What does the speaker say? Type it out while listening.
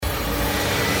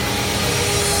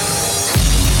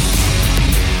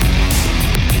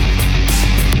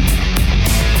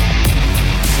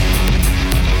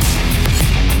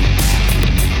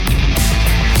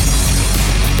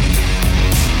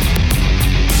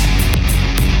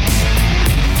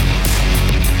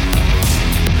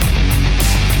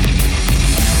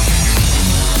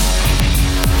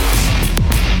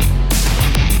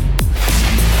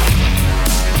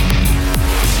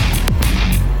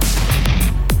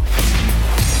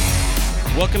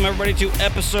Welcome, everybody, to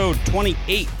episode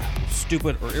 28,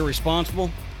 Stupid or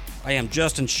Irresponsible. I am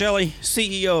Justin Shelley,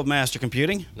 CEO of Master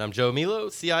Computing. And I'm Joe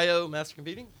Milo, CIO, Master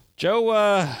Computing.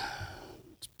 Joe,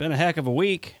 it's been a heck of a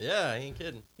week. Yeah, I ain't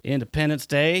kidding. Independence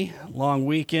Day, long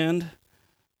weekend,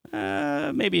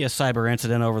 maybe a cyber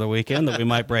incident over the weekend that we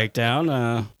might break down.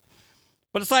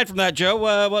 But aside from that, Joe,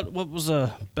 what was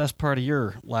the best part of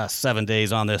your last 7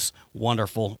 days on this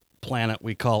wonderful planet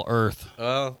we call Earth?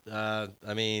 Well,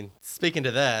 speaking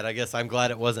to that, I guess I'm glad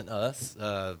it wasn't us.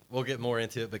 We'll get more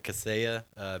into it, but Kaseya,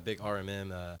 big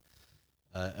RMM,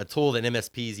 a tool that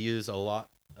MSPs use, a lot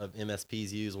of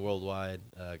MSPs use worldwide,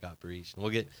 got breached. And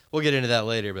we'll get into that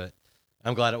later, but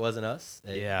I'm glad it wasn't us.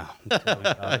 Yeah.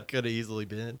 Could have easily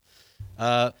been.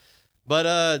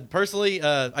 But personally,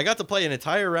 I got to play an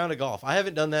entire round of golf. I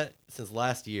haven't done that since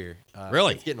last year.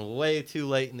 Really? It's getting way too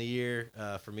late in the year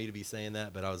for me to be saying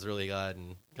that, but I was really glad.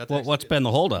 And got to What's been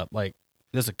the holdup? Like,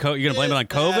 you're going to blame it on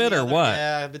COVID or what?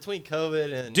 Yeah, between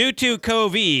COVID and... Due to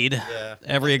COVID, yeah.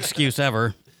 every excuse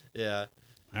ever. Yeah.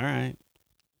 All right.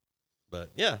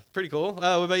 But, yeah, pretty cool. What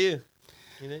about you?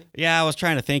 Yeah, I was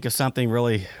trying to think of something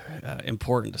really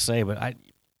important to say, but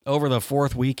over the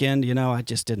fourth weekend, I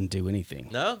just didn't do anything.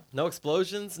 No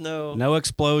explosions, no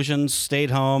explosions.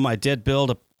 Stayed home. I did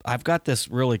build I've got this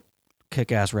really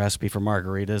kick-ass recipe for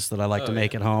margaritas that I like to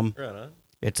make at home. Right on.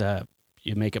 It's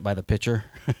you make it by the pitcher.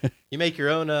 You make your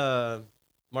own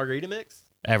margarita mix?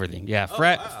 Everything, yeah.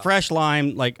 Wow. Fresh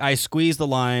lime. Like I squeeze the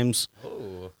limes.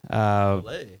 Oh.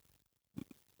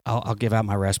 I'll give out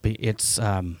my recipe. It's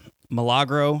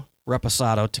Milagro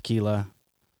Reposado tequila.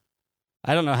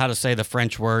 I don't know how to say the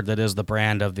French word that is the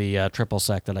brand of the triple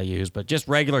sec that I use, but just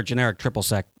regular generic triple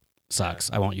sec sucks.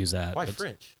 I won't use that. Why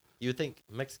French? You would think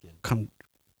Mexican.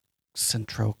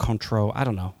 Contro. I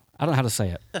don't know. I don't know how to say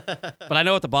it. But I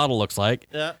know what the bottle looks like.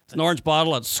 Yeah. It's an orange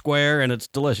bottle. It's square, and it's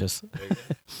delicious.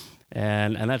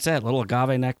 and that's it. Little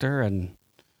agave nectar, and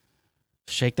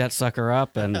shake that sucker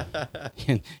up, and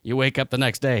you wake up the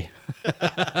next day.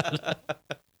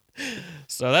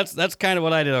 So that's kind of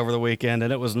what I did over the weekend,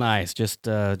 and it was nice. Just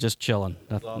chilling.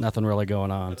 Nothing really going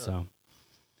on. So.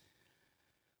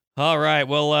 All right.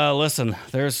 Well, listen,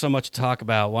 there's so much to talk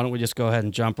about. Why don't we just go ahead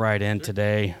and jump right in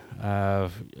today?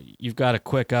 You've got a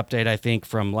quick update, I think,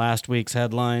 from last week's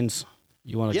headlines.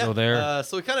 You want to go there?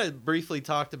 So we kind of briefly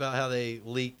talked about how they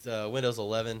leaked Windows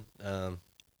 11.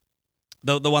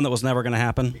 The one that was never going to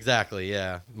happen? Exactly,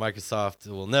 yeah. Microsoft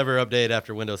will never update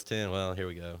after Windows 10. Well, here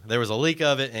we go. There was a leak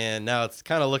of it, and now it's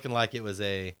kind of looking like it was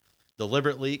a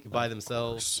deliberate leak by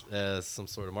themselves as some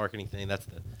sort of marketing thing. That's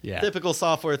the typical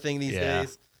software thing these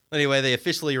days. Anyway, they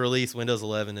officially released Windows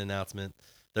 11 announcement.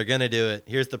 They're going to do it.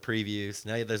 Here's the previews.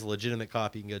 Now there's a legitimate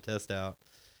copy you can go test out.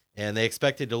 And they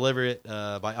expect to deliver it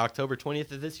by October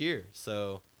 20th of this year.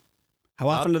 So, how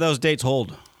often do those dates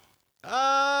hold?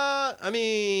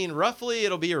 Roughly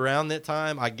it'll be around that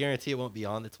time. I guarantee it won't be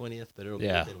on the 20th, but it'll be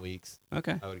within weeks.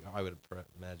 Okay. I would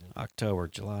imagine. October,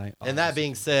 July, August. And that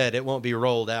being said, it won't be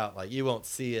rolled out. Like, you won't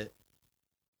see it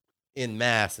in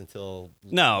mass until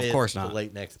of course not.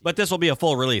 Late next year. But this will be a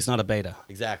full release, not a beta.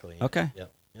 Exactly. Okay.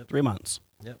 Yep. 3 months.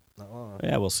 Yep. Not long.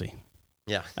 Yeah, we'll see.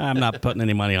 Yeah. I'm not putting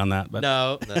any money on that. But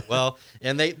No. Well,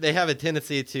 and they have a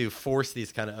tendency to force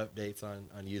these kind of updates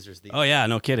on users. Oh, yeah,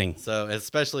 no kidding. So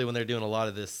especially when they're doing a lot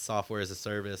of this software as a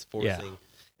service, forcing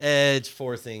Edge,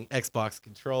 forcing Xbox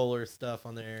controller stuff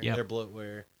on there, their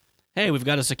bloatware. Hey, we've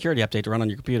got a security update to run on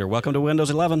your computer. Welcome to Windows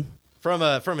 11. From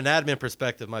an admin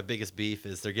perspective, my biggest beef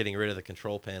is they're getting rid of the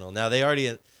control panel. Now they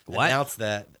already announced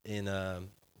that in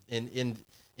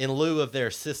lieu of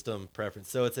their system preference.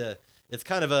 So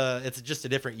it's just a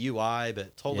different UI,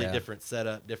 but totally different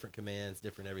setup, different commands,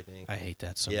 different everything. I hate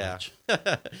that so much.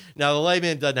 Now the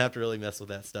layman doesn't have to really mess with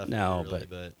that stuff. No,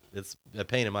 but it's a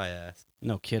pain in my ass.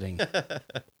 No kidding.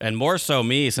 And more so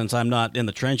me, since I'm not in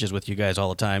the trenches with you guys all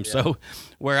the time. Yeah. So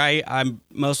where I'm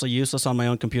mostly useless on my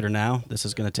own computer now, this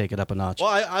is going to take it up a notch.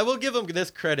 Well, I will give them this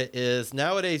credit is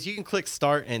nowadays you can click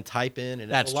start and type in,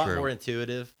 and it's a lot more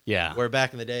intuitive. Yeah. Where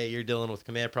back in the day, you're dealing with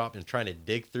command prompt and trying to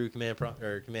dig through command prompt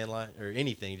or command line or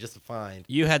anything just to find.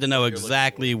 You had to know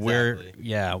exactly where,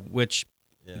 which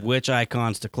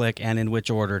icons to click and in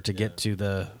which order to get to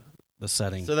the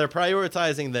setting. So they're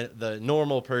prioritizing the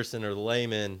normal person or the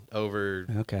layman over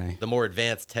the more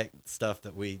advanced tech stuff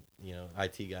that we,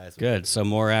 IT guys. Good. So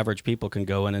more average people can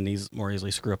go in and more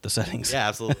easily screw up the settings. Yeah,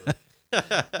 absolutely.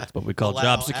 That's what we call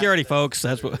job security, folks.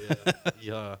 That's what.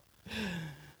 Yeah.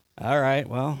 All right.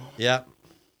 Well. Yeah.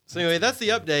 So anyway, that's the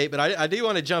update, but I do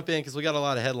want to jump in because we got a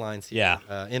lot of headlines here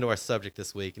into our subject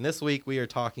this week. And this week we are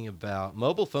talking about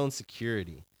mobile phone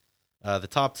security, the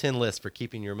top 10 list for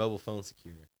keeping your mobile phone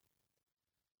secure.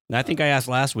 And I think I asked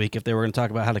last week if they were going to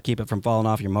talk about how to keep it from falling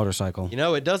off your motorcycle. You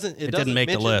know, it doesn't didn't make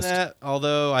the mention list. that,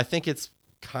 although I think it's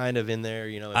kind of in there.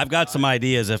 You know, I've got some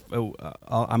ideas. If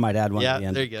I might add one Yeah, at the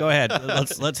end. there you go. Go ahead.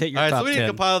 Let's hit your All right, top so we need 10. to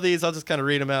compile these. I'll just kind of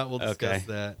read them out. We'll discuss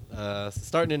Okay. that.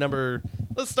 Starting at number.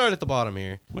 Let's start at the bottom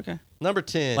here. Okay. Number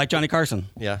 10. Like Johnny Carson.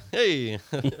 Yeah. Hey.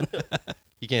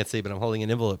 You can't see, but I'm holding an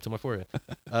envelope to my forehead.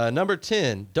 Number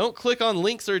 10. Don't click on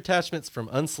links or attachments from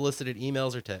unsolicited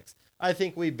emails or texts. I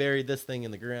think we buried this thing in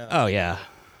the ground. Oh yeah.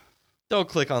 Don't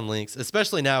click on links,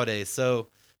 especially nowadays. So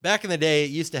back in the day,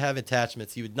 it used to have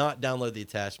attachments. You would not download the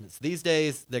attachments. These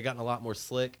days, they've gotten a lot more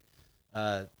slick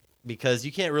because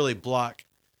you can't really block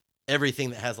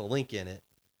everything that has a link in it.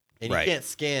 And Right. you can't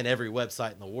scan every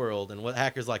website in the world. And what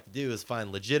hackers like to do is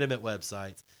find legitimate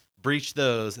websites, breach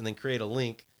those, and then create a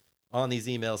link on these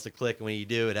emails to click. And when you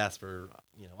do, it asks for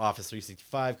Office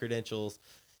 365 credentials,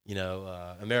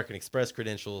 American Express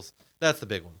credentials. That's the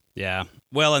big one. Yeah.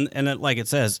 Well, and it, like it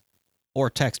says, or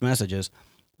text messages.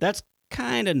 That's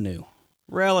kind of new,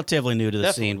 relatively new to the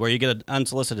Definitely. scene, where you get an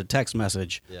unsolicited text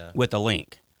message Yeah. with a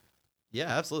link. Yeah,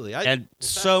 absolutely. And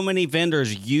so many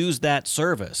vendors use that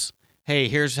service. Hey,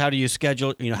 here's how do you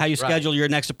schedule, how you schedule your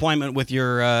next appointment with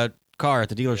your car at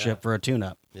the dealership Yeah. for a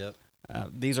tune-up. Yep.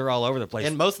 These are all over the place.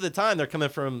 And most of the time, they're coming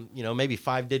from maybe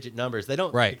 5-digit numbers. They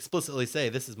don't Right. explicitly say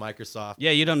this is Microsoft.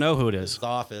 Yeah, you don't know who it This is. is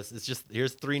Office. It's just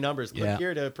here's 3 numbers. Click Yeah.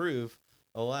 here to approve.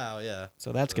 Allow. Yeah.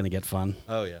 So that's going to get fun.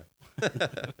 Oh yeah.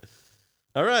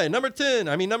 All right. Number 9.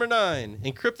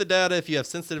 Encrypt the data if you have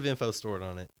sensitive info stored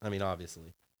on it.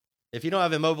 Obviously. If you don't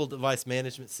have a mobile device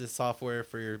management software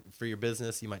for your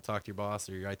business, you might talk to your boss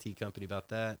or your IT company about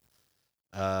that.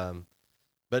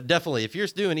 But definitely, if you're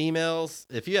doing emails,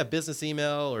 if you have business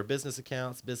email or business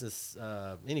accounts, business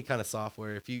any kind of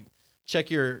software, if you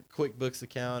check your QuickBooks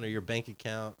account or your bank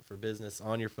account for business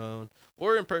on your phone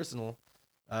or in personal,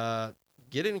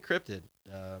 get it encrypted.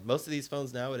 Most of these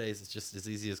phones nowadays, it's just as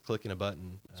easy as clicking a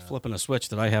button. Flipping a switch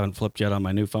that I haven't flipped yet on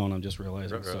my new phone. I'm just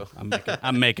realizing. So Ruh-roh.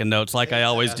 I'm making notes like I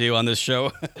always do on this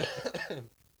show. All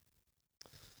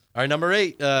right, number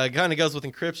 8 kind of goes with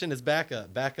encryption. Is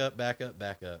backup. Back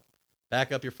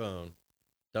up your phone.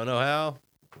 Don't know how?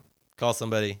 Call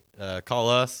somebody. Call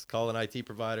us. Call an IT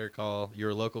provider. Call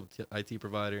your local IT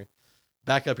provider.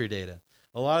 Back up your data.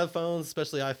 A lot of phones,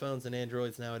 especially iPhones and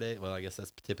Androids nowadays. Well, I guess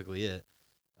that's typically it.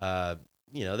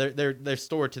 They're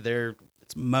stored to their.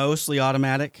 It's mostly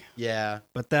automatic, Yeah,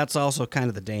 but that's also kind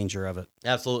of the danger of it.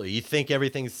 absolutely. You think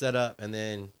everything's set up, and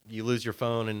then you lose your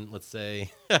phone, and let's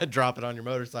say drop it on your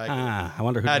motorcycle. I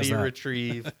wonder who How does do you that.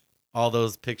 retrieve all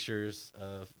those pictures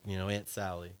of Aunt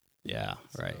Sally? Yeah,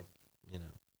 So, right.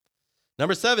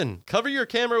 Number 7, cover your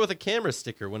camera with a camera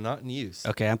sticker when not in use.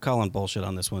 Okay, I'm calling bullshit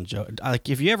on this one, Joe. Like,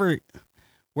 if you ever,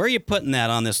 where are you putting that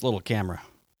on this little camera?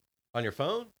 On your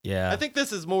phone? Yeah. I think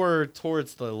this is more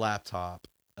towards the laptop.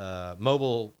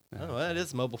 Mobile. Oh, that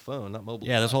is mobile phone, not mobile.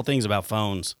 Yeah, this whole thing's about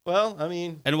phones. Well,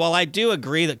 And while I do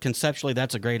agree that conceptually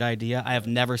that's a great idea, I have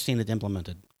never seen it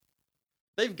implemented.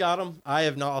 they've got them. I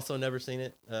have also never seen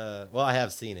it. Well, I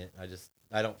have seen it.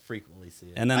 I don't frequently see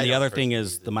it. And then I the don't other thing personally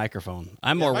is use it. the microphone.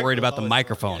 I'm Yeah, more worried about the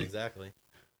microphone's always on. microphone. Yeah, exactly.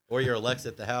 Or your Alexa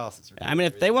at the house. It's I mean,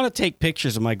 if they want to take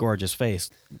pictures of my gorgeous face,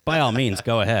 by all means,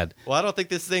 go ahead. Well, I don't think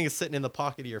this thing is sitting in the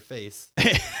pocket of your face.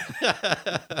 There's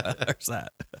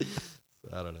that.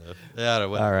 I don't know. Yeah, I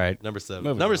don't know. All right. Number 7.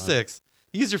 Moving Number on. 6.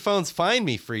 Use your phone's Find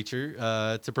Me feature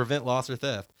to prevent loss or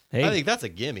theft. Hey. I think that's a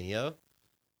gimme, yo.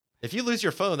 If you lose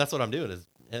your phone, that's what I'm doing is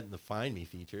hitting the Find Me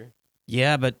feature.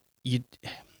 Yeah, but I guess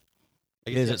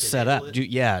you is have it to set up? enable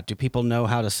it. Do people know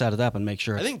how to set it up and make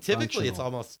sure I it's think typically it's functional?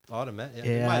 almost automatic.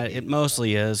 Yeah, it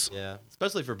mostly is. Yeah,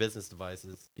 especially for business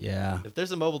devices. Yeah. If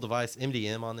there's a mobile device,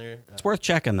 MDM on there, It's worth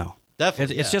checking, though.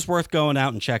 definitely. It's just worth going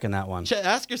out and checking that one.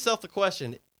 Ask yourself the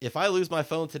question: if I lose my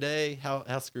phone today, how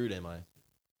screwed am I?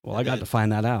 Well, I got to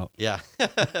find that out. Yeah.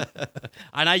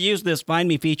 And I used this Find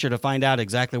Me feature to find out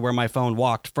exactly where my phone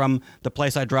walked from the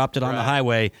place I dropped it on the Right.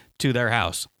 highway to their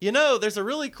house. There's a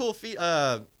really cool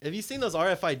have you seen those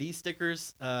RFID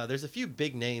stickers? There's a few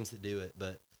big names that do it,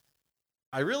 but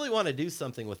I really want to do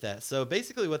something with that. So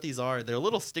basically what these are, they're a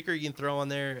little sticker you can throw on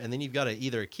there, and then you've got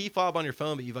either a key fob on your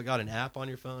phone, but you've got an app on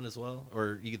your phone as well,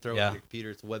 or you can throw it Yeah. on your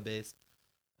computer. It's web-based.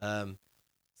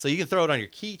 So you can throw it on your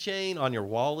keychain, on your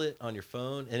wallet, on your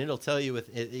phone, and it'll tell you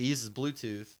it uses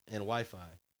Bluetooth and Wi-Fi,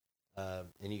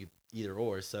 and you either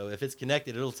or. So if it's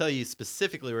connected, it'll tell you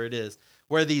specifically where it is.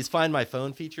 Where these Find My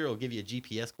Phone feature will give you a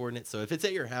GPS coordinate. So if it's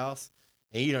at your house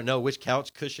and you don't know which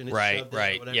couch cushion it's Right, shoved in or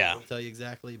right, whatever, yeah. it'll tell you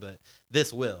exactly. But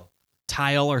this will.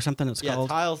 Tile or something it's Yeah, called.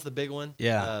 Tile's the big one.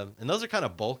 Yeah. And those are kind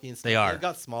of bulky and stuff. They are. They've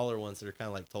got smaller ones that are kind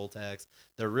of like toll tags.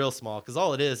 They're real small because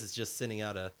all it is just sending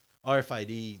out a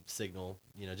RFID signal,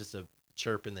 just a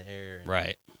chirp in the air. And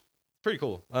Right. pretty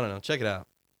cool. I don't know. Check it out.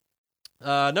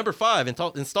 Number 5,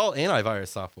 install antivirus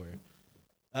software.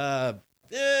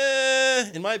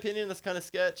 In my opinion, that's kind of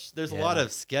sketch. There's a lot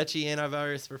of sketchy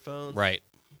antivirus for phones. Right.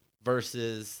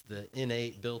 Versus the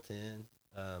innate built-in.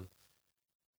 I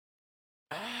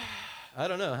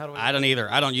don't know. How do I don't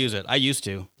either. I don't use it. I used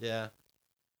to. Yeah.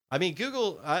 I mean,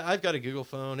 Google, I've got a Google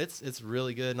phone. It's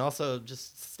really good. And also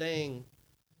just staying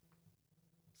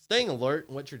alert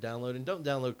in what you're downloading. Don't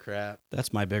download crap.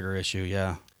 That's my bigger issue,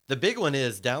 yeah. The big one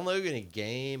is downloading a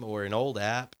game or an old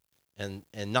app and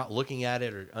not looking at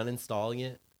it or uninstalling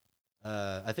it.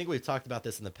 I think we've talked about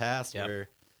this in the past where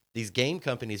these game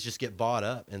companies just get bought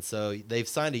up. And so they've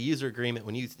signed a user agreement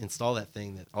when you install that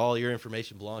thing that all your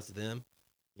information belongs to them.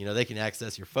 They can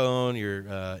access your phone, your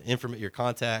your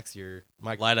contacts, your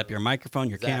microphone. Light up your microphone,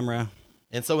 your camera.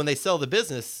 And so when they sell the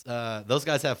business, those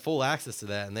guys have full access to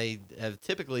that. And they have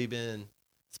typically been,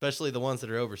 especially the ones that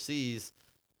are overseas,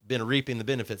 been reaping the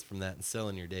benefits from that and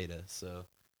selling your data. So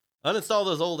uninstall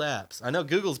those old apps. I know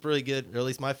Google's really good, or at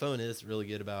least my phone is really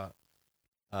good about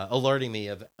alerting me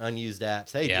of unused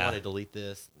apps. Hey, do you want to delete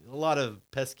this? A lot of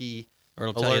pesky or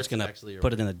it'll tell you it's going to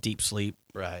put it in a deep sleep.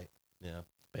 Right. Yeah.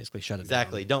 Basically shut it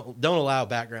down. Don't allow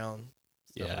background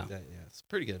stuff like that. Yeah, it's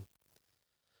pretty good.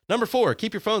 Number 4,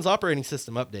 keep your phone's operating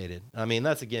system updated. I mean,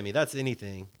 that's a gimme. That's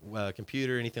anything,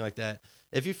 computer, anything like that.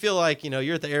 If you feel like,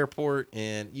 you're at the airport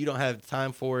and you don't have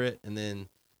time for it and then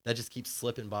that just keeps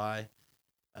slipping by,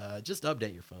 just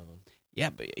update your phone. Yeah,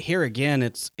 but here again,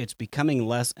 it's becoming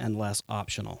less and less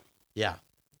optional. Yeah,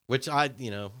 which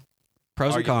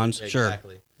pros and cons, sure.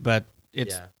 But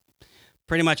it's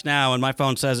pretty much now when my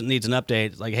phone says it needs an update,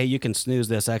 it's like, hey, you can snooze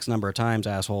this X number of times,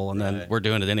 asshole, and then we're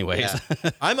doing it anyways.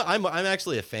 Yeah. I'm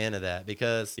actually a fan of that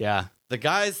because the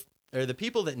guys or the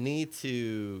people that need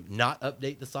to not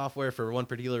update the software for one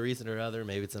particular reason or other,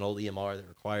 maybe it's an old EMR that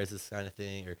requires this kind of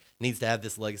thing or needs to have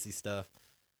this legacy stuff.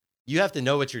 You have to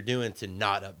know what you're doing to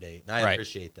not update, and I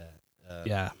appreciate that.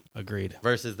 Yeah, agreed.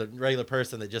 Versus the regular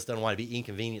person that just doesn't want to be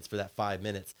inconvenienced for that 5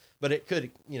 minutes, but it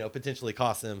could, potentially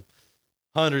cost them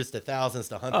hundreds to thousands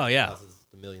to hundreds of thousands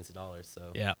to millions of dollars.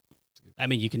 So I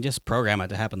mean, you can just program it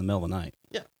to happen in the middle of the night.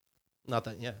 Yeah, not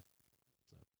that. Yeah.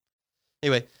 So,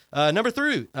 anyway, number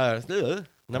 3.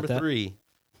 Number 3,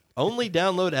 only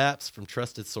download apps from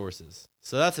trusted sources.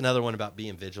 So that's another one about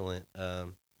being vigilant.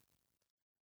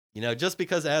 Just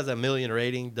because it has a million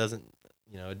rating doesn't,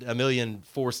 a million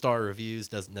 4-star reviews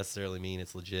doesn't necessarily mean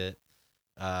it's legit.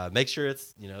 Make sure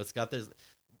it's, it's got this.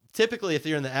 Typically, if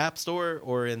you're in the App Store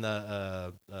or in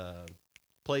the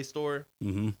Play Store,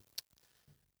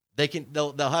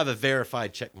 they'll have a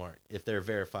verified check mark if they're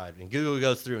verified, and Google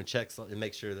goes through and checks and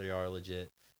makes sure they are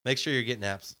legit. Make sure you're getting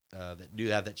apps that do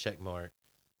have that check mark,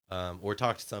 or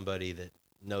talk to somebody that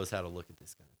knows how to look at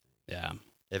this kind of thing. Yeah.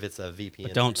 If it's a VPN,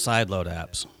 but don't sideload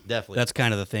apps. Definitely. That's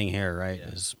kind of the thing here, right?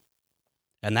 Yeah.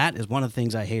 And that is one of the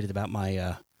things I hated about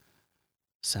my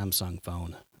Samsung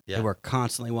phone. Yeah. They were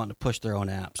constantly wanting to push their own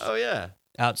apps. Oh yeah.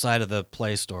 Outside of the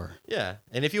Play Store. Yeah,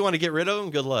 and if you want to get rid of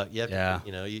them, good luck. You have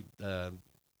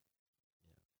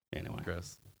anyway.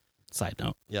 Gross. Side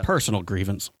note. Yeah. Personal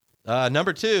grievance.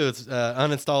 Number 2, it's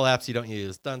uninstall apps you don't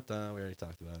use. Dun dun. We already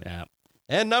talked about it. Yeah.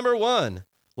 And number 1,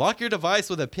 lock your device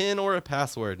with a PIN or a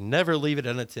password. Never leave it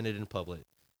unattended in public.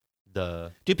 Duh.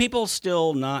 Do people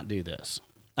still not do this?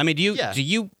 I mean, do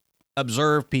you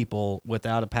observe people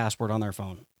without a password on their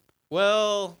phone?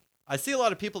 Well, I see a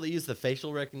lot of people that use the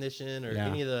facial recognition or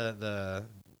any of the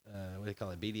what do they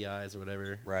call it, BDIs or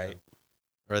whatever, right?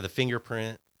 Or the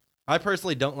fingerprint. I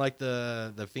personally don't like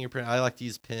the fingerprint. I like to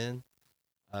use PIN.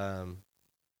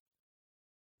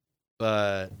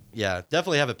 But yeah,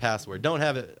 definitely have a password. Don't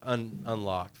have it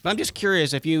unlocked. But I'm just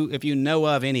curious if you know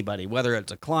of anybody, whether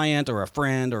it's a client or a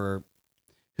friend or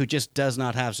who just does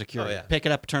not have security. Pick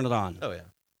it up, turn it on. Oh yeah.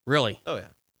 Really? Oh yeah.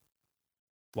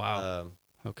 Wow.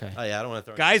 Okay. Oh yeah, I don't want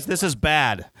to throw. Guys, this is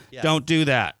bad. Yeah. Don't do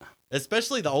that.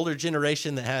 Especially the older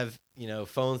generation that have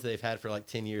phones that they've had for like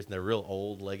 10 years and they're real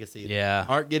old legacy. Yeah.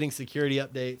 Aren't getting security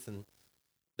updates, and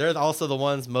they're also the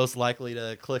ones most likely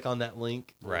to click on that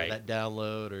link, right? That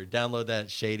download or download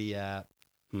that shady app.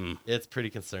 It's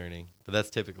pretty concerning, but that's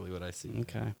typically what I see.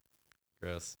 Okay.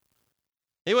 Gross.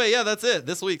 Anyway, yeah, that's it.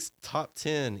 This week's top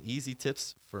 10 easy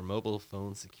tips for mobile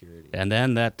phone security. And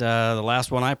then the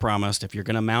last one I promised, if you're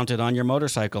going to mount it on your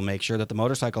motorcycle, make sure that the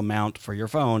motorcycle mount for your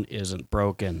phone isn't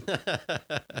broken.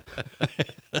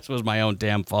 This was my own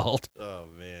damn fault. Oh,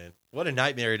 man. What a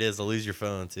nightmare it is to lose your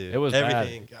phone, too. It was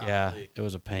everything. Bad. Yeah, it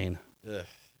was a pain. Ugh.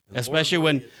 Especially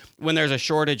when there's a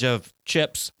shortage of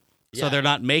chips So Yeah. they're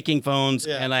not making phones,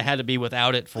 Yeah. and I had to be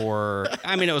without it for,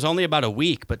 I mean, it was only about a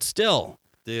week, but still.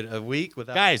 Dude, a week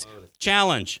without Guys, a phone.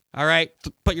 challenge. All right,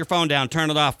 put your phone down, turn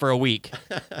it off for a week.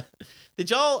 Did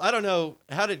y'all, I don't know,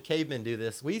 how did cavemen do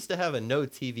this? We used to have a no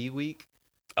TV week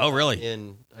Oh, really?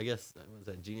 in, I guess, what was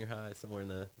that, junior high, somewhere in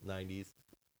the 90s.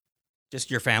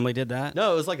 Just your family did that?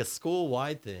 No, it was like a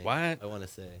school-wide thing. What? I want to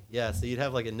say. Yeah, so you'd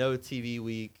have like a no TV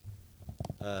week,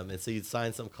 and so you'd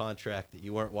sign some contract that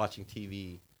you weren't watching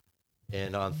TV,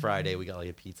 and on Friday we got like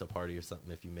a pizza party or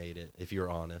something if you made it, if you were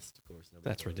honest, of course. Nobody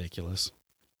That's was. ridiculous.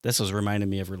 This was reminding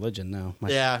me of religion now.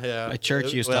 Yeah. my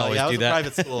church used to well, always yeah, it was do a that.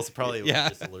 private school, so probably it was Yeah,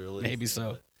 just a little maybe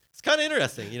so. It's kind of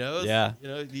interesting, you know? Yeah. You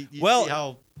know, you Well, see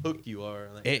how hooked you are.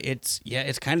 On that. It's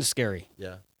kind of scary.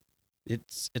 Yeah.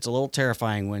 It's a little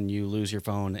terrifying when you lose your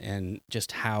phone and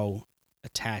just how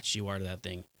attached you are to that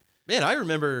thing. Man, I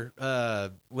remember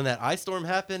when that ice storm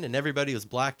happened and everybody was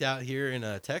blacked out here in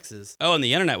Texas. Oh, and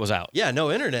the internet was out. Yeah,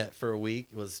 no internet for a week.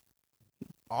 It was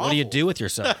awful. What do you do with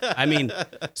yourself? I mean,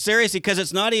 seriously,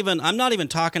 because I'm not even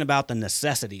talking about the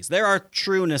necessities. There are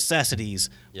true necessities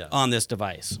Yeah. on this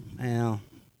device. Well,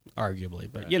 arguably,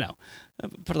 but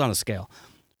put it on a scale.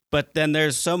 But then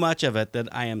there's so much of it that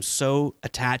I am so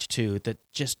attached to that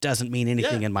just doesn't mean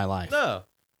anything Yeah. in my life. No,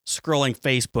 Scrolling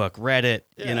Facebook, Reddit,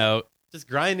 Yeah. just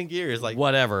grinding gears. Like,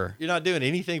 whatever. you're not doing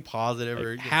anything positive.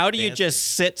 Or How do you advancing. just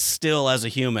sit still as a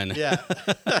human? Yeah.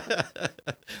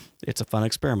 It's a fun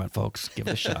experiment, folks. Give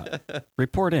it a shot.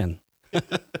 Report in.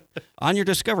 On your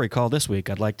discovery call this week,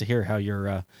 I'd like to hear how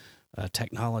your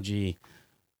technology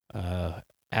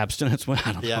abstinence went.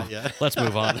 I don't know. Yeah. Let's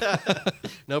move on.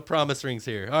 No promise rings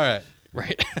here. All right.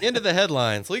 Right. Into the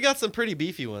headlines. We got some pretty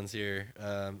beefy ones here.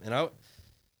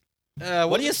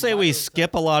 What do you say we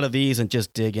skip a lot of these and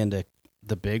just dig into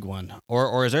the big one?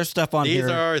 Or is there stuff on These here?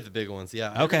 are the big ones.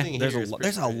 Yeah. Okay. Everything There's here a is lo-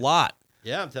 pretty there's a great. lot.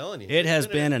 Yeah, I'm telling you. It has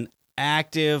It's been an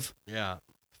active Yeah.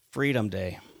 Freedom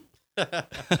Day,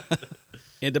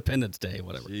 Independence Day,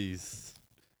 whatever. Jeez.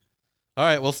 All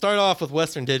right, we'll start off with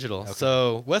Western Digital.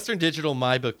 So, Western Digital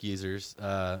MyBook users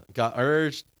got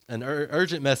an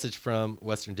urgent message from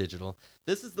Western Digital.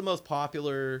 This is the most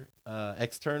popular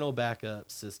external backup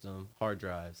system hard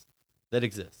drives that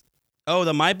exist. Oh,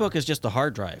 the MyBook is just the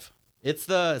hard drive. It's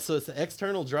the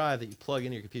external drive that you plug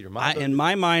into your computer. In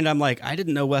my mind, I'm like, I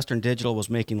didn't know Western Digital was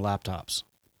making laptops.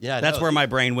 Yeah, That's no, where my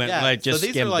brain went when I just so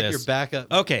these skimmed are like this. your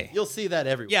backup. Okay. You'll see that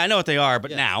everywhere. Yeah, I know what they are,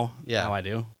 but Yeah. now I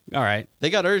do. All right.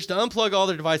 They got urged to unplug all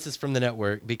their devices from the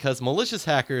network because malicious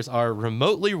hackers are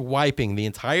remotely wiping the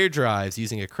entire drives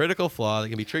using a critical flaw that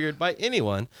can be triggered by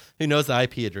anyone who knows the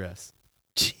IP address.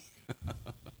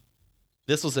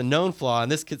 This was a known flaw,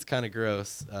 and this kid's kind of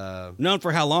gross. Known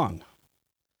for how long?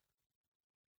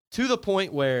 To the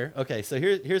point where, okay, so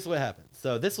here's what happened.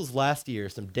 So this was last year.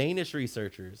 Some Danish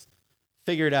researchers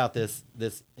figured out this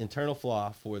internal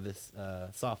flaw for this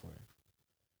software.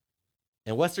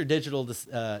 And Western Digital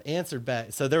answered back.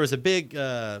 So there was a big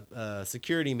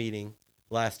security meeting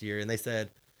last year, and they said,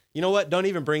 you know what? Don't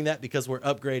even bring that because we're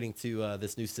upgrading to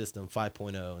this new system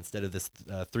 5.0 instead of this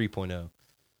 3.0.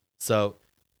 So,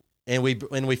 and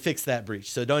we fixed that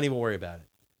breach. So don't even worry about it.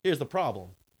 Here's the problem.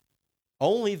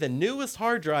 Only the newest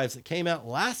hard drives that came out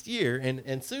last year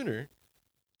and sooner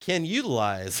can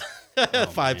utilize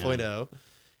 5.0.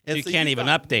 And You so can't you've even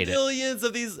got update it. Millions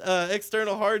of these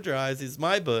external hard drives, these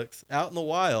MyBooks, out in the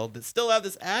wild that still have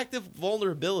this active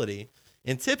vulnerability.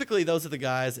 And typically, those are the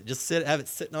guys that just have it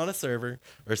sitting on a server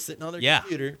or sitting on their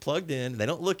computer, plugged in. They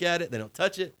don't look at it. They don't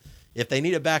touch it. If they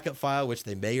need a backup file, which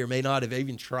they may or may not have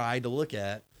even tried to look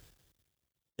at,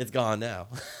 it's gone now.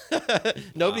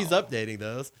 Nobody's updating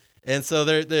those. And so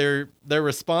their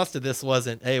response to this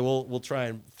wasn't, "Hey, we'll try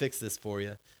and fix this for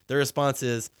you." Their response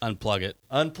is, Unplug it.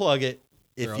 "Unplug it.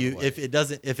 Throw it away.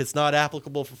 If it's not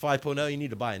applicable for 5.0, you need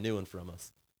to buy a new one from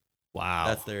us." Wow.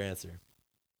 That's their answer.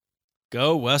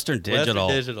 Go Western Digital.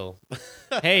 Western Digital.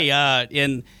 Hey,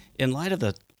 in light of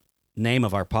the name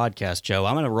of our podcast, Joe,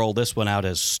 I'm going to roll this one out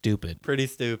as stupid. Pretty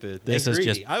stupid. This And is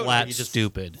greedy. just I would flat argue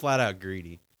stupid. Flat out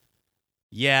greedy.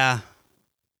 Yeah,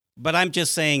 but I'm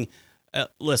just saying.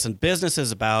 Listen, business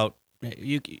is about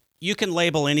you can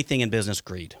label anything in business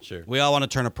greed. Sure. We all want to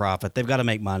turn a profit. They've got to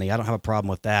make money. I don't have a problem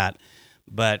with that.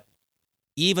 But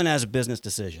even as a business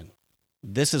decision,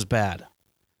 this is bad.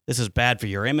 This is bad for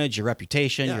your image, your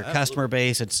reputation, Yeah, your absolutely. customer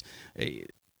base. It's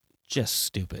just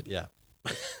stupid. Yeah.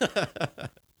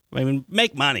 I mean,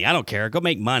 make money. I don't care. Go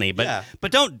make money, but Yeah.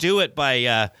 but don't do it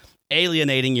by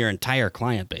alienating your entire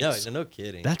client base. No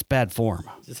kidding. That's bad form.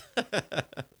 Just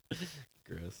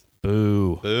gross.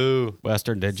 Boo. Boo.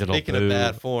 Western Digital. Speaking boo. of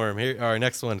bad form, here our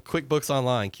next one: QuickBooks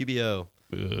Online (QBO).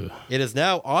 Ugh. It is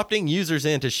now opting users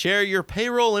in to share your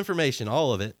payroll information,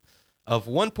 all of it, of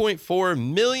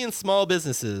 1.4 million small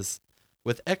businesses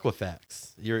with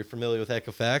Equifax. You're familiar with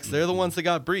Equifax? They're the ones that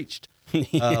got breached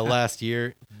last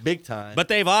year, big time. But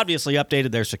they've obviously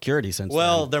updated their security since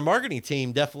Well, then. their marketing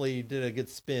team definitely did a good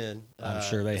spin. I'm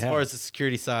sure they as have. As far as the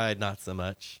security side, not so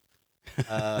much.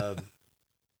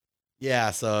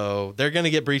 Yeah, so they're going to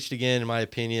get breached again, in my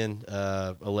opinion,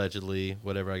 allegedly,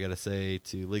 whatever I got to say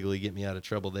to legally get me out of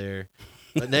trouble there.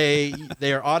 But they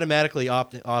are automatically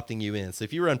opting you in. So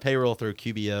if you run payroll through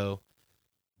QBO,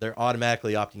 they're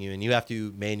automatically opting you in. You have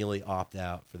to manually opt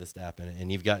out for this to happen,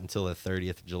 and you've got until the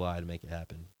 30th of July to make it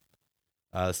happen.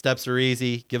 The steps are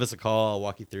easy. Give us a call. I'll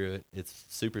walk you through it. It's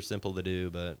super simple to do,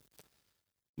 but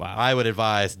Wow. I would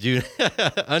advise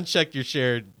uncheck your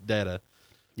shared data.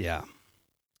 Yeah.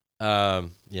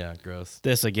 Yeah, gross.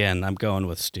 This again, I'm going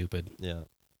with stupid.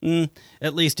 Yeah.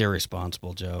 At least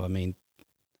irresponsible, Joe. I mean,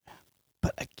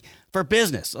 but for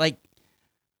business, like,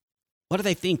 what are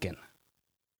they thinking?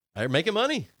 They're making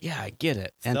money. Yeah, I get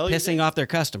it. And Sell your pissing off their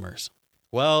customers.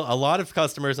 Well, a lot of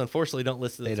customers, unfortunately, don't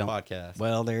listen to They this don't. podcast.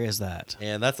 Well, there is that.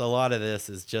 And that's a lot of this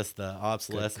is just the Good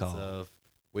obsolescence call. of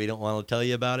we don't want to tell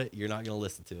you about it. You're not going to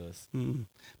listen to us.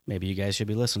 Maybe you guys should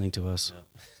be listening to us.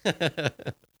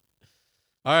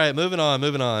 All right, moving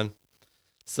on.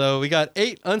 So we got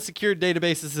 8 unsecured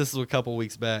databases. This was a couple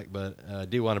weeks back, but I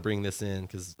do want to bring this in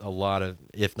because a lot of,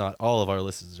 if not all of our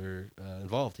listeners are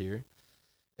involved here.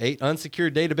 8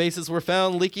 unsecured databases were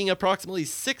found leaking approximately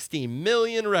 60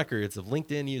 million records of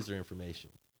LinkedIn user information.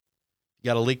 You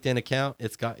got a LinkedIn account,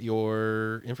 it's got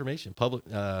your information. Public.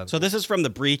 So this is from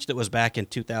the breach that was back in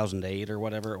 2008 or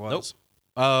whatever it was? Nope.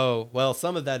 Oh, well,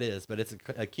 some of that is, but it's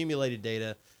accumulated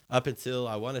data up until,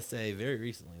 I want to say, very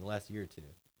recently, the last year or two.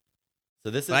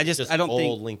 So this is just I don't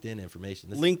old LinkedIn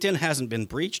information. LinkedIn hasn't been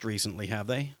breached recently, have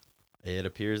they? It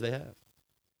appears they have.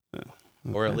 Okay.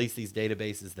 Or at least these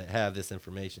databases that have this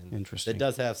information. Interesting. It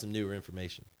does have some newer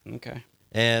information. Okay.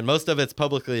 And most of it's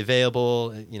publicly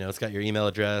available. You know, it's got your email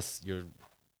address.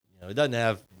 It doesn't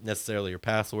have necessarily your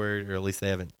password, or at least they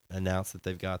haven't announced that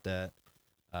they've got that.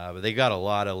 But they got a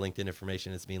lot of LinkedIn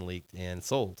information that's being leaked and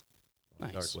sold on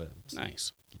the dark Nice. web. So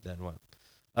Nice. keep that in mind.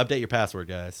 Update your password,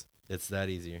 guys. It's that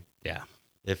easier. Yeah.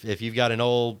 If you've got an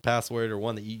old password or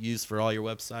one that you use for all your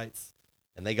websites,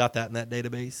 and they got that in that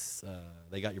database,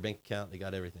 they got your bank account, they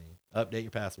got everything. Update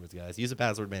your passwords, guys. Use a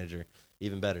password manager,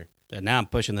 even better. And now I'm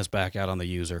pushing this back out on the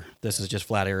user. This is just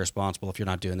flat irresponsible if you're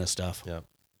not doing this stuff. Yeah.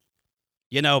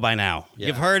 You know by now. Yeah.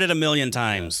 You've heard it a million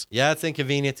times. Yeah, it's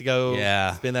inconvenient to go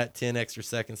Yeah. spend that 10 extra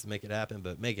seconds to make it happen,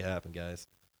 but make it happen, guys.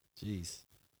 Jeez.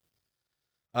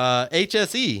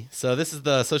 HSE. So this is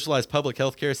the socialized public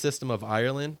healthcare system of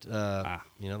Ireland. The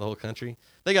whole country.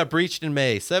 They got breached in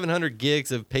May. 700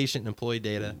 gigs of patient and employee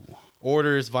data,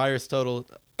 orders, virus total.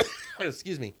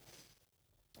 Excuse me.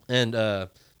 And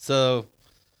so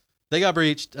they got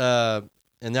breached, and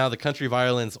now the country of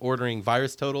Ireland's ordering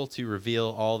virus total to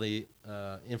reveal all the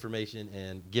information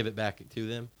and give it back to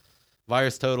them.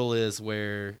 Virus total is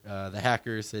where the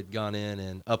hackers had gone in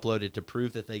and uploaded to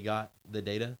prove that they got the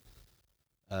data.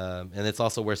 And it's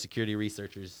also where security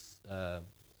researchers,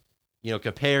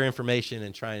 compare information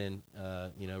and try and,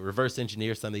 reverse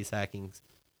engineer some of these hackings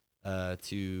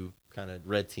to kind of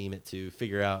red team it to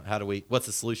figure out what's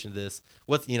the solution to this?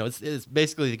 It's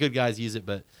basically the good guys use it,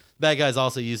 but bad guys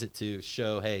also use it to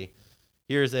show, hey,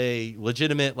 here's a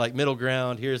legitimate middle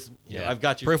ground. Here's, I've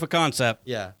got you. Proof of concept.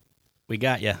 Yeah. We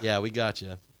got you. Yeah, we got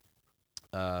you.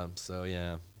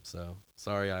 So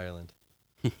sorry, Ireland.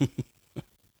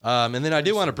 And then I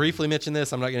do want to briefly mention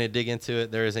this. I'm not going to dig into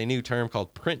it. There is a new term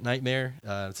called print nightmare.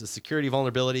 It's a security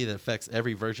vulnerability that affects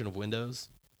every version of Windows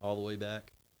all the way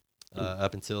back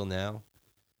up until now.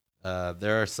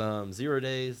 There are some 0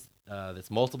 days. That's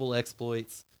multiple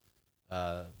exploits.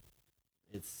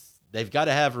 They've got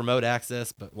to have remote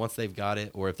access, but once they've got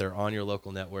it, or if they're on your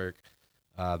local network,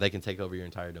 they can take over your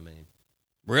entire domain.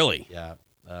 Really? Yeah.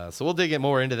 So we'll dig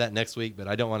more into that next week, but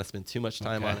I don't want to spend too much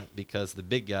time on it because the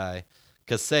big guy,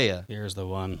 Kaseya. Here's the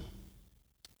one.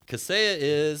 Kaseya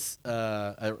is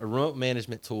a remote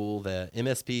management tool that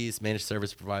MSPs, managed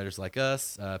service providers like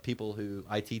us,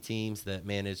 IT teams that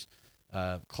manage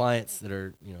clients that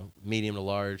are medium to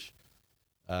large.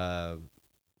 It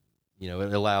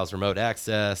allows remote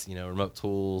access, remote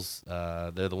tools.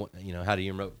 They're the one. How do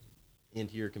you remote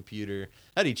into your computer?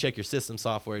 How do you check your system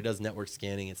software? It does network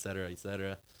scanning, et cetera, et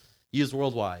cetera. Used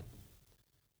worldwide.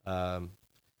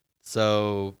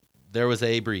 So there was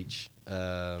a breach.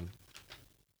 Let's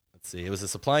see. It was a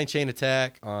supply chain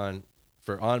attack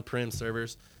for on-prem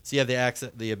servers. So you have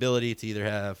the ability to either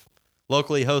have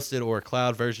locally hosted or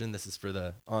cloud version. This is for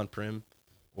the on-prem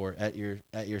or at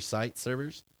your site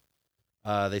servers.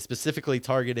 They specifically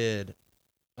targeted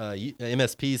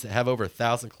MSPs that have over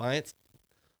 1,000 clients,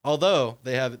 although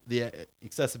they have the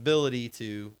accessibility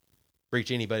to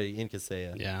breach anybody in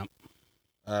Kaseya. Yeah.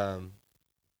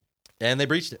 And they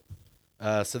breached it.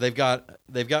 So they've got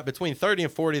between 30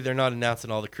 and 40. They're not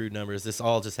announcing all the crude numbers. This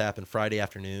all just happened Friday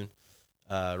afternoon,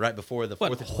 right before the 4th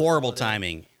What of horrible July.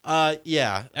 timing.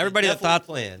 Yeah. Everybody that Definitely thought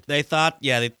planned. they thought,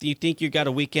 you think you got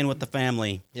a weekend with the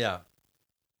family, Yeah.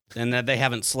 and that they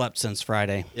haven't slept since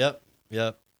Friday. Yep.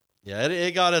 Yeah,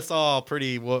 it got us all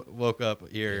pretty woke up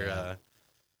here, Yeah.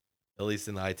 at least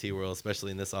in the IT world,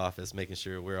 especially in this office, making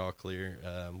sure we're all clear.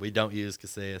 We don't use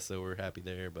Kaseya, so we're happy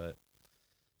there, but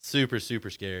super,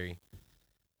 super scary.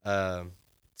 So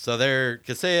they're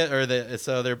Kaseya, or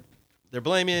they're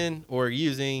blaming or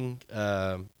using,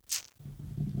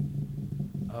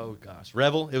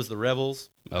 Rebel. It was the Rebels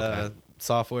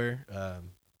software.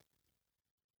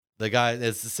 The guy,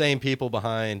 it's the same people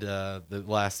behind the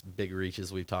last big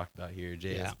reaches we've talked about here,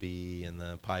 JSB and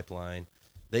the pipeline.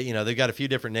 They've got a few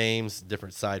different names,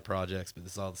 different side projects, but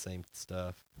it's all the same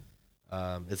stuff.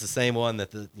 It's the same one that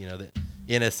the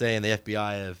NSA and the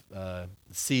FBI have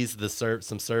seized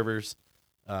some servers.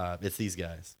 It's these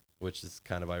guys, which is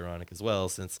kind of ironic as well,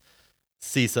 since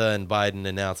CISA and Biden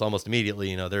announced almost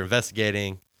immediately, they're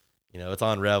investigating. It's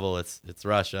on Rebel. It's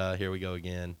Russia. Here we go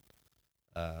again.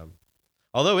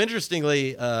 Although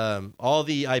interestingly, all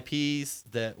the IPs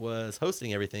that was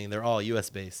hosting everything, they're all U.S.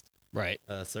 based Right.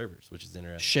 servers, which is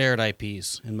interesting. Shared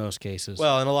IPs in most cases.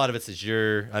 Well, and a lot of it's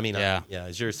Azure. Yeah.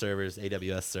 Azure servers,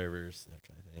 AWS servers, that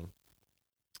kind of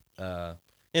thing.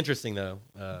 Interesting though.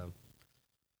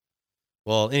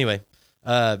 Anyway,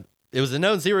 it was a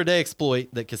known 0-day exploit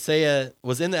that Kaseya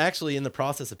was actually in the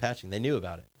process of patching. They knew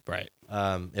about it. right.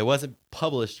 It wasn't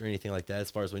published or anything like that,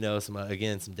 as far as we know. Some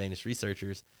Danish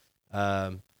researchers,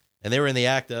 and they were in the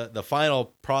act, the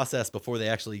final process before they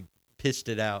actually pitched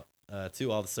it out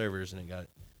to all the servers, and it got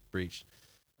breached.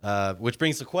 Which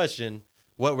brings the question: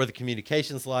 what were the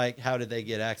communications like? How did they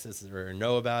get access or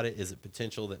know about it? Is it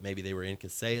potential that maybe they were in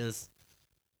Kaseya's,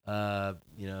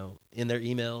 in their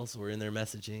emails or in their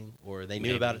messaging, or they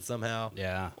knew about it somehow?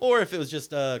 Yeah. Or if it was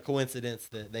just a coincidence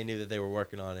that they knew that they were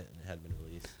working on it and it hadn't been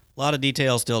released. A lot of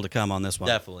details still to come on this one.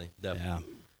 Definitely. Yeah.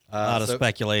 A lot of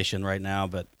speculation right now,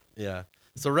 but Yeah.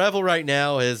 So Revel right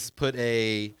now has put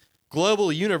a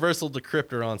global universal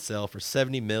decryptor on sale for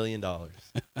 $70 million.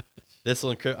 This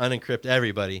will unencrypt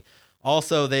everybody.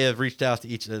 Also, they have reached out to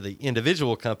each of the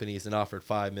individual companies and offered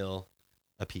 $5 million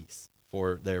a piece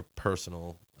for their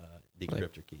personal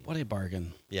decryptor key. what a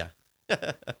bargain. Yeah.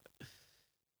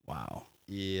 Wow.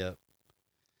 Yeah.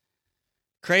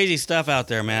 Crazy stuff out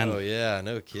there, man. Oh, yeah.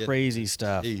 No kidding. Crazy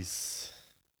stuff. Jeez.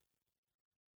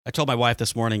 I told my wife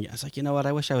this morning, I was like, you know what?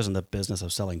 I wish I was in the business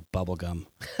of selling bubble gum.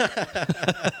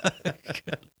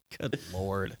 Good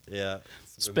Lord. Yeah.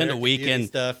 Spend a American weekend Beauty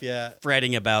stuff, yeah.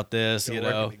 fretting about this, Go you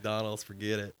work know. at McDonald's,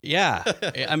 forget it. Yeah.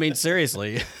 I mean,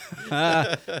 seriously.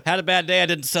 Had a bad day. I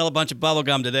didn't sell a bunch of bubble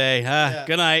gum today.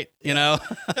 Good night, you know.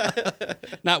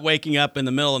 Not waking up in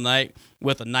the middle of the night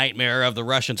with a nightmare of the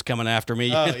Russians coming after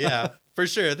me. Oh, yeah. For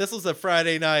sure. This was a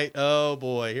Friday night. Oh,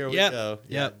 boy. Here we go.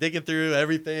 Yeah. Yep. Digging through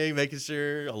everything, making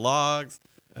sure logs,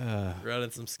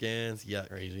 running some scans. Yeah.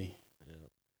 Crazy. Yeah.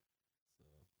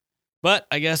 But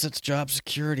I guess it's job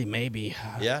security, maybe.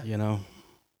 Yeah. You know.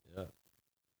 Yeah.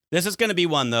 This is going to be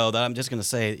one, though, that I'm just going to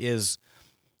say is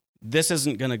this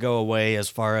isn't going to go away as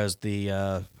far as the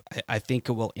I think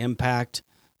it will impact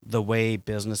the way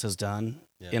business is done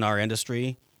in our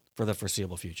industry for the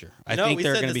foreseeable future. I think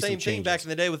there are going to be some changes. The same thing back in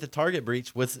the day with the Target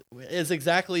breach is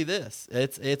exactly this.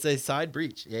 It's a side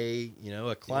breach. A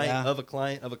client of a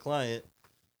client of a client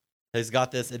has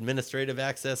got this administrative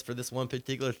access for this one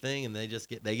particular thing, and they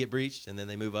get breached, and then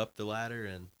they move up the ladder.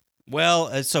 And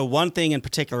well, so one thing in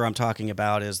particular I'm talking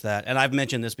about is that, and I've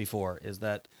mentioned this before, is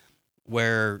that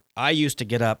where I used to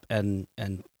get up and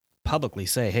publicly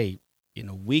say, hey,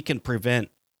 we can prevent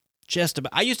just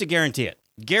about. I used to guarantee it.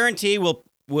 Guarantee will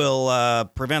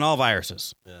prevent all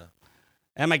viruses. yeah,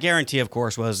 And my guarantee, of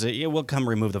course, was it will come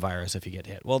remove the virus if you get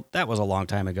hit. Well, that was a long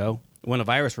time ago when a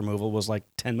virus removal was like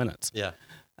 10 minutes. yeah,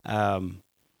 And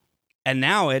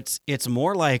now it's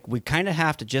more like we kind of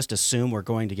have to just assume we're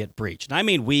going to get breached. And I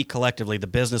mean we collectively, the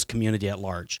business community at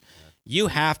large. You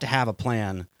have to have a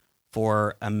plan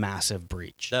for a massive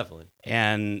breach. definitely.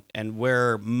 And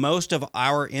where most of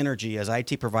our energy as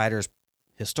IT providers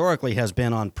historically has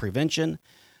been on prevention,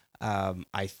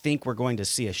 I think we're going to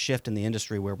see a shift in the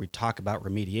industry where we talk about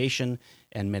remediation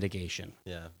and mitigation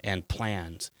Yeah, and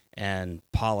plans and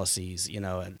policies,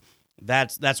 and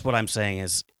That's what I'm saying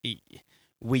is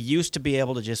we used to be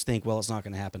able to just think, well, it's not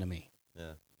going to happen to me.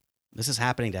 Yeah. This is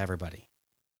happening to everybody.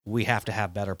 We have to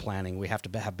have better planning. We have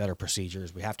to have better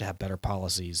procedures. We have to have better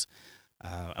policies.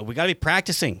 We got to be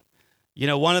practicing. You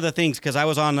know, one of the things, because I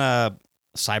was on a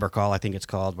cyber call, I think it's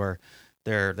called, where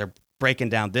they're breaking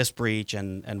down this breach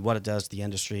and what it does to the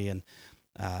industry. And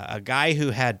a guy who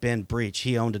had been breached,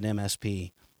 he owned an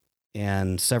MSP,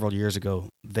 and several years ago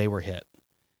they were hit.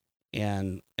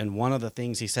 And one of the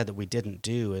things he said that we didn't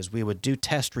do is we would do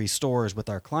test restores with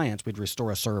our clients. We'd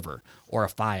restore a server or a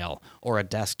file or a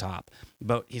desktop.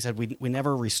 But he said we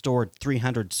never restored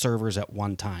 300 servers at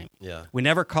one time. Yeah. We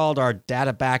never called our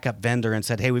data backup vendor and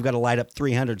said, hey, we've got to light up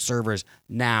 300 servers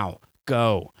now,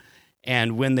 go.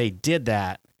 And when they did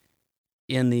that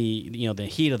in the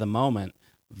heat of the moment,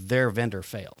 their vendor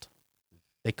failed.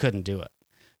 They couldn't do it.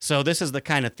 So this is the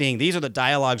kind of thing, these are the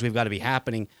dialogues we've got to be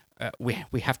happening.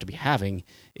 We have to be having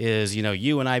is,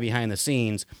 you and I behind the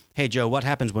scenes. Hey, Joe, what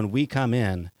happens when we come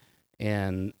in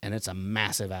and it's a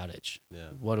massive outage? Yeah.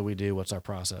 What do we do? What's our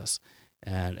process?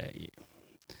 And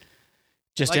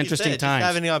just like interesting you said, times.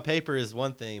 Just having it on paper is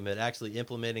one thing, but actually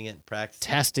implementing it and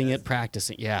practicing. Testing it,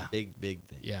 practicing. Yeah. Big thing.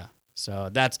 Yeah.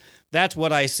 So that's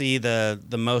what I see the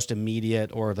most immediate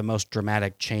or the most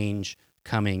dramatic change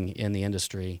coming in the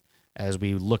industry as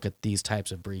we look at these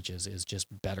types of breaches is just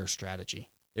better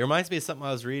strategy. It reminds me of something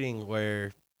I was reading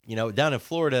where, down in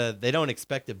Florida, they don't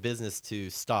expect a business to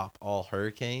stop all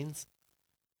hurricanes,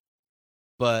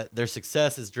 but their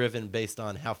success is driven based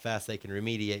on how fast they can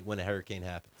remediate when a hurricane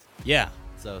happens. Yeah.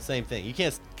 So same thing. You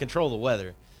can't control the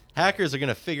weather. Hackers are going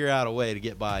to figure out a way to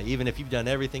get by, even if you've done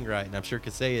everything right, and I'm sure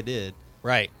Kaseya did.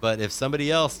 Right. But if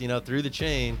somebody else, through the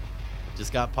chain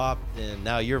just got popped and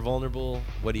now you're vulnerable,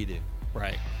 what do you do?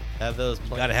 Right. Have those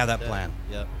plans. Got to have that plan.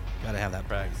 Yep. Got to have that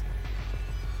practice.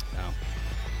 No.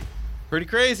 Pretty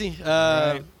crazy.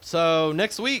 Right. So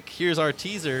next week, here's our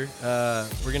teaser. We're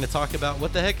going to talk about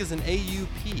what the heck is an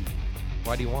AUP.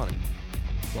 Why do you want it?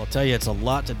 Well, I'll tell you, it's a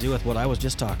lot to do with what I was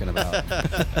just talking about.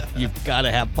 You've got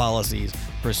to have policies,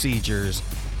 procedures,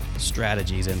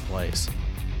 strategies in place.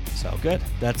 So good.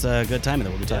 That's a good timing.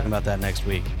 We'll be talking about that next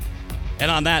week.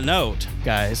 And on that note,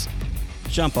 guys,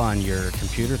 jump on your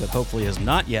computer that hopefully is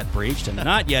not yet breached and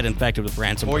not yet infected with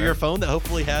ransomware. Or your phone that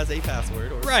hopefully has a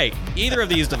password. Right. Either of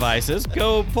these devices.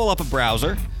 Go pull up a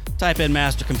browser, type in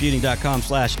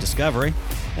mastercomputing.com/discovery,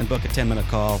 and book a 10-minute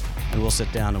call, and we'll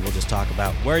sit down and we'll just talk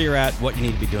about where you're at, what you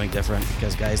need to be doing different,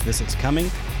 because, guys, this is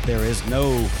coming. There is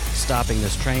no stopping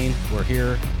this train. We're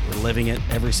here. We're living it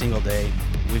every single day.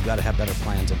 We've got to have better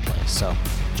plans in place. So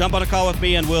jump on a call with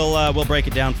me, and we'll break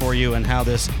it down for you and how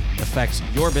this affects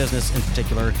your business in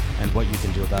particular and what you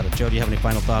can do about it. Joe, do you have any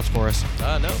final thoughts for us?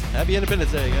 No. Happy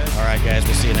Independence Day, guys. All right, guys.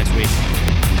 We'll see you next week.